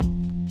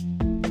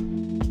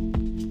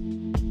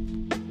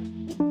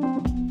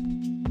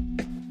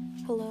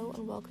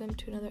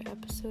another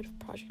episode of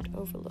Project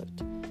Overlooked.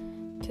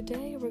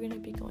 Today we're going to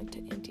be going to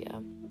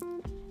India.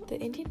 The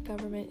Indian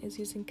government is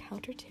using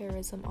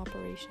counter-terrorism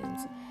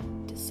operations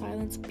to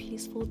silence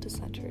peaceful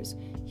dissenters,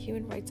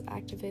 human rights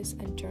activists,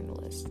 and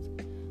journalists.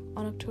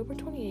 On October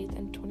 28th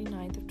and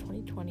 29th of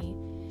 2020,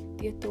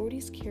 the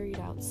authorities carried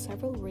out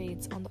several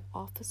raids on the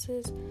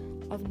offices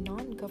of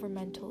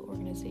non-governmental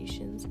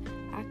organizations,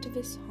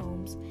 activists'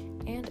 homes,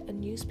 and a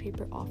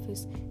newspaper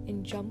office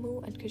in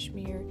Jammu and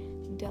Kashmir,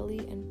 Delhi,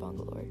 and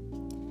Bangalore.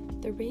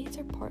 The raids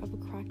are part of a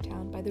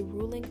crackdown by the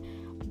ruling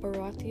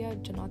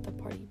Bharatiya Janata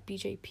Party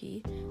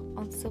 (BJP)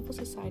 on civil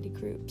society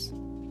groups.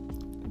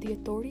 The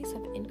authorities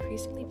have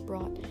increasingly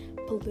brought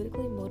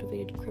politically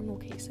motivated criminal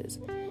cases,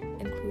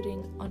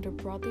 including under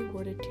broadly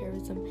worded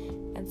terrorism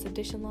and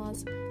sedition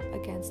laws,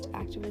 against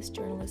activists,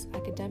 journalists,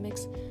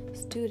 academics,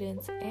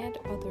 students, and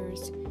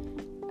others,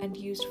 and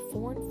used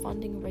foreign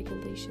funding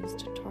regulations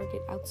to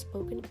target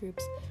outspoken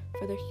groups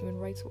for their human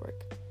rights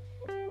work.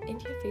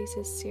 India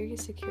faces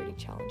serious security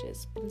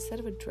challenges, but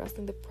instead of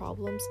addressing the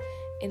problems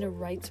in a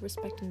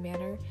rights-respecting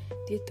manner,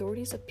 the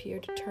authorities appear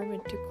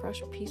determined to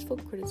crush peaceful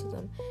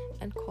criticism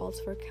and calls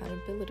for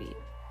accountability.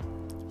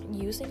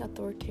 Using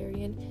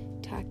authoritarian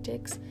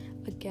tactics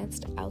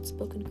against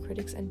outspoken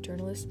critics and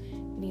journalists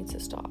needs to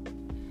stop.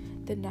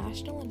 The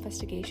National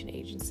Investigation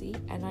Agency,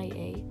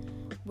 NIA,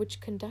 which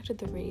conducted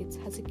the raids,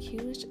 has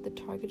accused the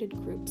targeted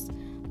groups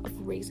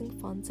of raising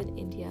funds in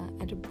India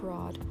and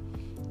abroad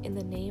in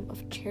the name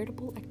of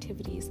charitable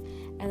activities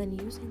and then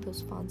using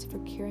those funds for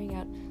carrying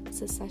out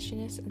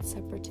secessionist and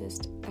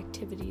separatist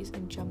activities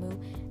in Jammu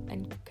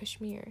and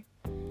Kashmir.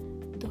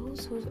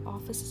 Those whose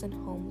offices and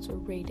homes were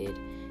raided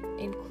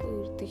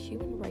include the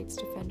human rights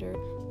defender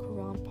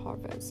Khurram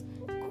Parvez,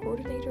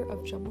 coordinator of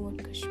Jammu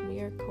and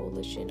Kashmir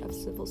Coalition of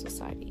Civil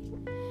Society.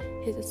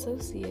 His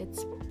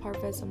associates,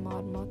 Parvez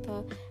Ahmad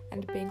Mata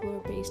and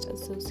Bangalore-based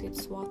associate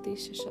Swati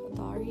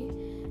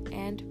Shashadari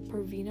and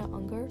Parveena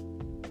Ungar,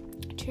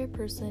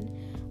 chairperson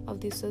of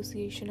the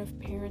Association of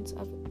Parents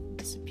of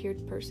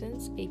Disappeared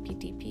Persons,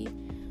 APDP,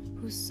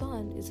 whose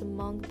son is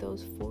among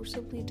those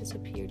forcibly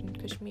disappeared in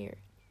Kashmir.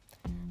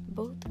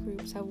 Both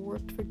groups have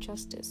worked for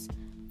justice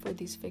for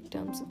these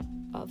victims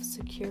of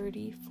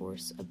security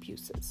force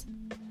abuses.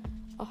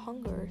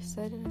 Ahungar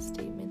said in a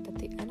statement that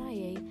the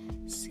NIA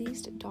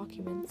seized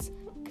documents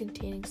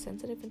containing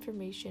sensitive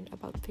information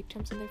about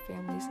victims and their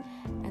families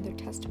and their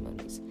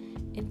testimonies,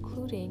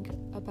 including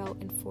about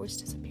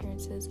enforced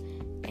disappearances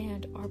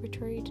and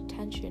arbitrary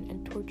detention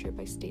and torture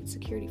by state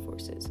security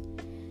forces.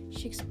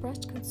 She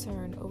expressed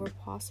concern over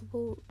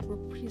possible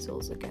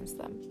reprisals against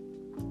them.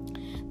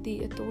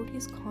 The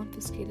authorities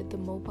confiscated the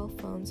mobile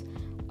phones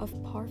of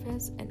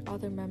Parvez and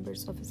other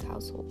members of his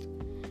household.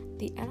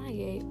 The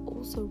NIA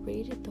also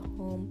raided the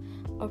home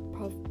of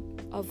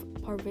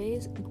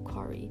Parvez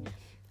Bukhari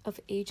of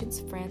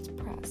Agence France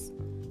Presse,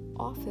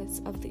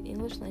 office of the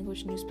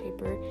English-language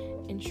newspaper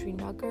in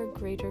Srinagar,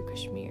 Greater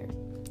Kashmir,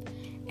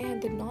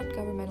 and the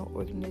non-governmental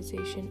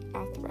organization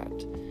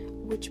Athrat,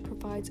 which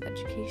provides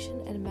education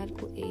and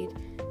medical aid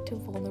to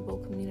vulnerable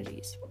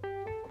communities.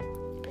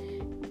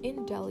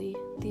 In Delhi,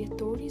 the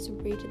authorities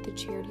raided the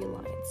Charity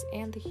Alliance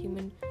and the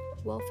Human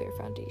Welfare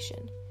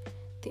Foundation.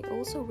 They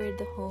also raided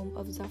the home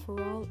of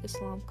Zafarul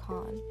Islam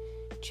Khan,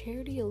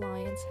 Charity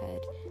Alliance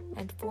head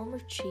and former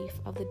chief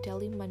of the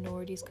Delhi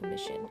Minorities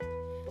Commission.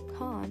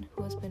 Khan,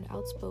 who has been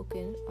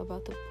outspoken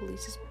about the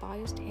police's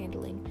biased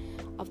handling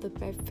of the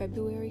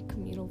February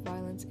communal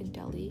violence in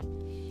Delhi,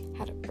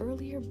 had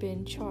earlier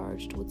been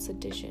charged with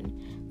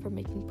sedition for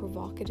making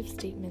provocative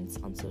statements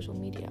on social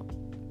media.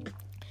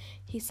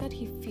 He said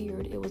he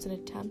feared it was an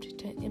attempt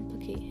to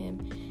implicate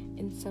him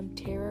in some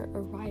terror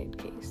or riot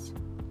case.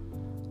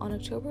 On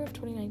October of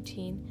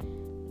 2019,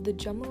 the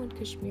Jammu and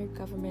Kashmir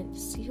government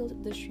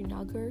sealed the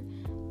Srinagar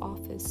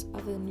office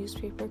of the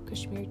newspaper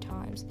Kashmir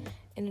Times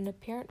in an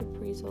apparent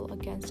reprisal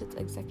against its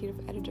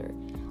executive editor,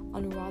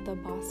 Anuradha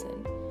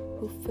Basin,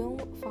 who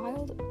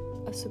filed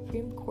a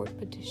Supreme Court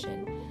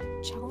petition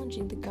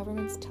challenging the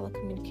government's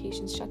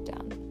telecommunications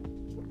shutdown.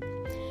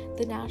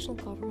 The national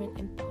government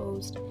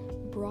imposed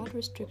broad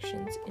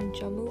restrictions in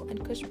Jammu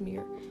and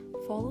Kashmir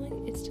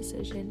following its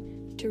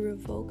decision to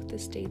revoke the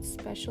state's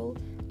special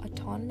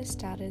autonomous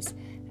status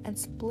and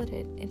split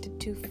it into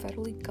two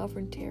federally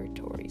governed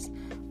territories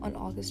on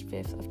August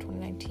 5th of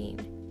 2019.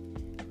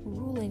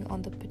 Ruling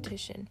on the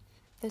petition,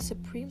 the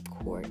Supreme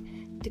Court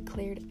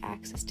declared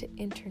access to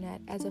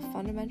internet as a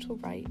fundamental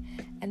right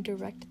and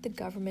directed the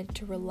government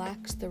to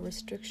relax the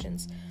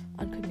restrictions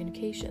on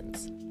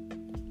communications.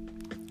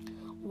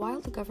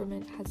 While the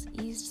government has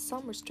eased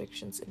some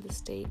restrictions in the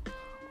state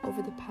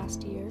over the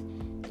past year,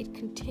 it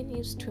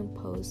continues to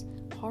impose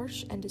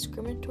harsh and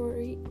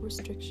discriminatory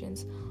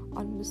restrictions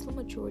on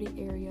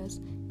Muslim-majority areas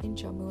in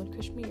Jammu and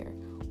Kashmir,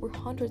 where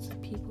hundreds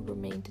of people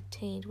remain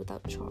detained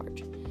without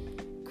charge.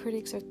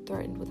 Critics are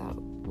threatened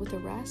with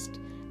arrest,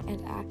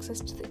 and access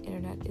to the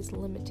internet is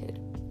limited.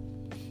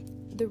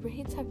 The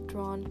raids have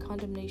drawn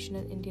condemnation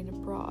in India and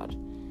abroad.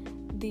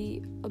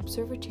 The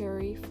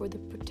Observatory for the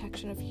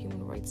Protection of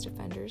Human Rights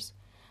Defenders,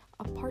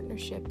 a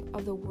partnership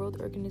of the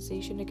World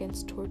Organization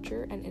Against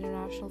Torture and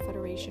International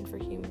Federation for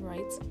Human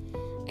Rights,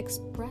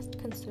 expressed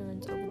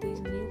concerns over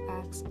these new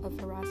acts of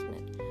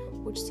harassment,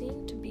 which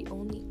seem to be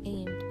only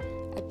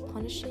aimed at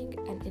punishing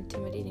and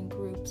intimidating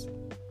groups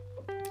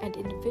and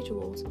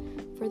individuals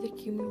for their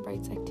human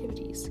rights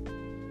activities.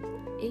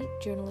 8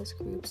 journalist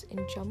groups in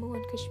Jammu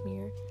and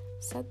Kashmir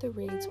said the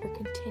raids were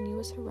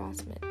continuous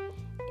harassment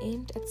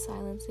aimed at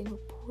silencing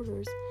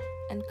reporters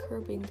and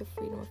curbing the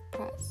freedom of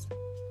press.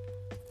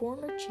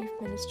 Former Chief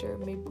Minister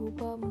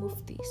Mehbooba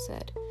Mufti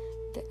said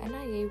the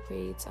NIA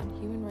raids on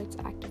human rights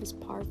activist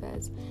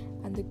Parvez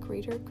and the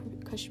Greater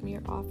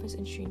Kashmir office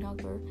in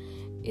Srinagar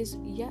is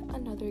yet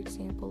another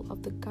example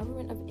of the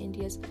government of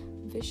India's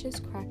vicious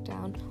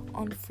crackdown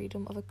on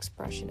freedom of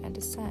expression and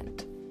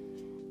dissent.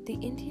 The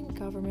Indian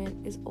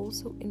government is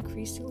also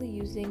increasingly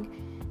using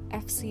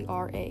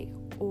FCRA,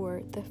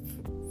 or the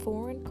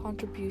Foreign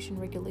Contribution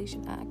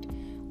Regulation Act,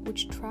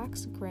 which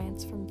tracks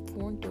grants from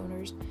foreign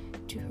donors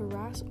to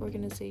harass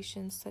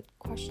organizations that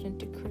question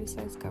to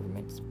criticize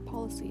government's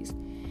policies,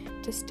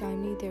 to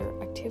stymie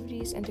their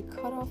activities, and to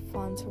cut off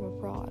funds from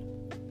abroad.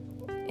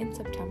 In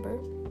September,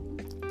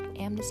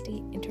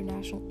 Amnesty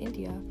International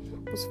India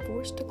was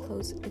forced to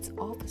close its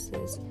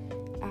offices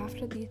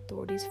after the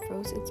authorities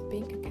froze its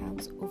bank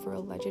accounts over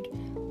alleged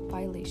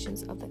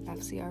violations of the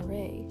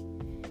FCRA.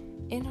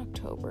 In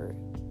October,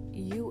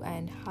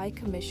 UN High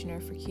Commissioner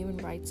for Human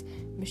Rights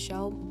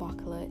Michelle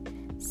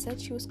Bachelet said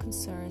she was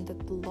concerned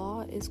that the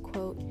law is,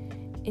 quote,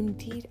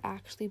 indeed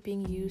actually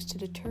being used to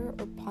deter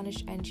or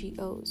punish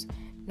NGOs,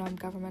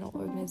 non-governmental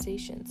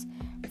organizations,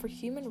 for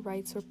human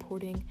rights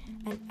reporting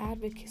and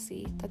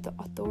advocacy that the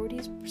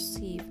authorities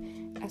perceive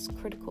as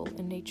critical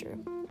in nature.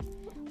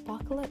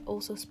 Bachelet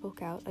also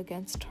spoke out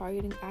against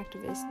targeting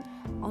activists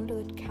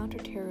under the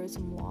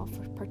counterterrorism law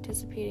for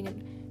participating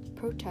in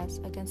protests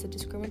against the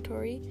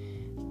Discriminatory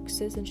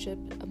Citizenship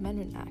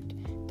Amendment Act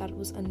that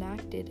was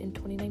enacted in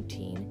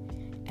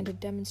 2019 and a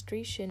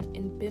demonstration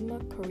in Bhima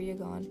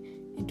Koregaon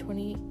in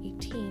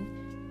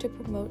 2018 to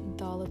promote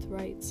Dalit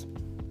rights.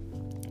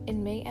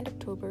 In May and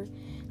October,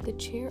 the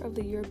chair of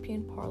the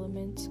European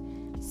Parliament's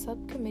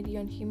Subcommittee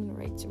on Human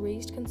Rights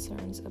raised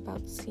concerns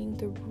about seeing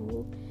the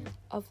rule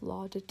of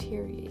law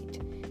deteriorate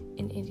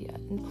in India,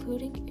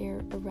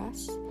 including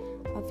arrests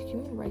of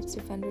human rights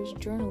defenders,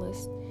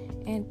 journalists,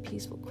 and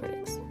peaceful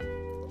critics.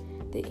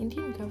 The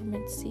Indian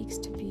government seeks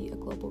to be a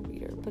global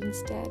leader, but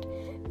instead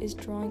is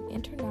drawing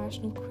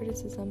international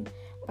criticism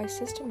by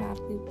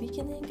systematically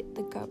weakening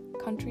the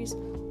country's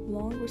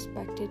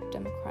long-respected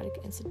democratic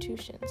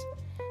institutions.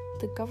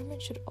 The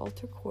government should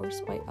alter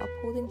course by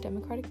upholding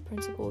democratic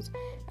principles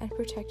and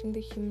protecting the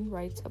human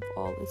rights of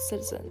all its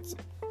citizens.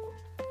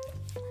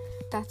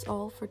 That's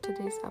all for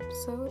today's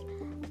episode.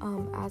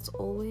 As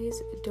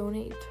always,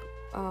 donate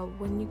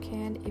when you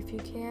can, if you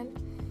can,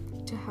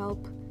 to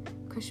help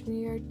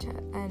Kashmir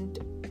and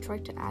try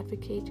to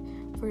advocate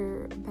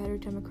for better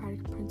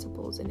democratic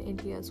principles in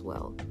India as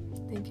well.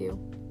 Thank you.